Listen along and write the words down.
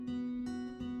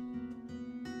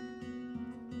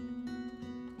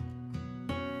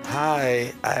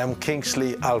Hi, I am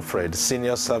Kingsley Alfred,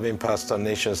 Senior Serving Pastor,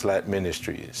 Nations Light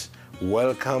Ministries.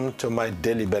 Welcome to my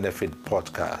Daily Benefit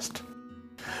podcast.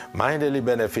 My Daily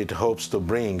Benefit hopes to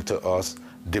bring to us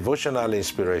devotional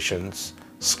inspirations,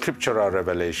 scriptural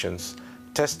revelations,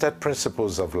 tested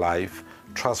principles of life,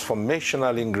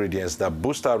 transformational ingredients that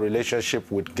boost our relationship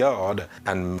with God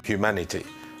and humanity,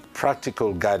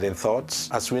 practical guiding thoughts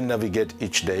as we navigate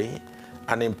each day,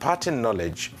 and imparting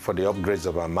knowledge for the upgrades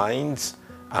of our minds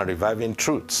and reviving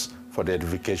truths for the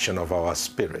edification of our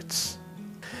spirits.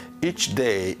 Each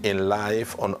day in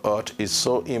life on earth is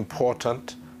so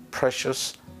important,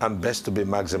 precious, and best to be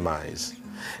maximized.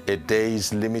 A day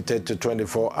is limited to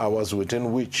 24 hours,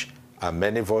 within which are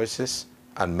many voices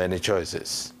and many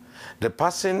choices. The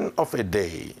passing of a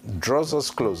day draws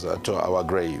us closer to our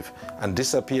grave and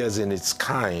disappears in its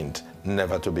kind,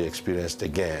 never to be experienced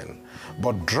again,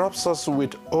 but drops us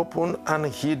with open and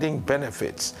hidden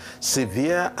benefits,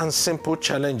 severe and simple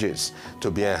challenges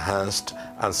to be enhanced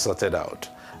and sorted out.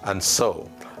 And so,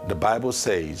 the Bible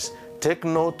says, take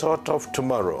no thought of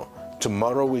tomorrow.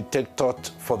 Tomorrow will take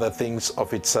thought for the things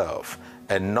of itself.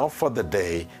 Enough for the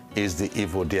day is the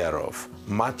evil thereof.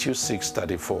 Matthew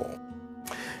 6:34.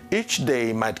 Each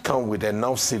day might come with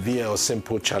enough severe or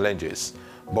simple challenges,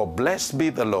 but blessed be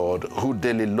the Lord who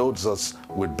daily loads us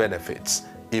with benefits,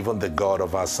 even the God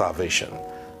of our salvation.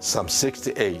 Psalm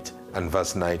 68 and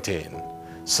verse 19.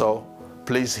 So,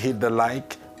 please hit the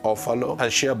like or follow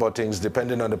and share buttons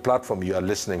depending on the platform you are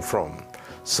listening from,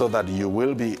 so that you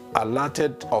will be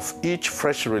alerted of each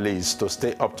fresh release to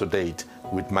stay up to date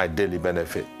with my Daily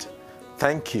Benefit.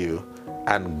 Thank you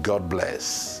and God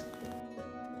bless.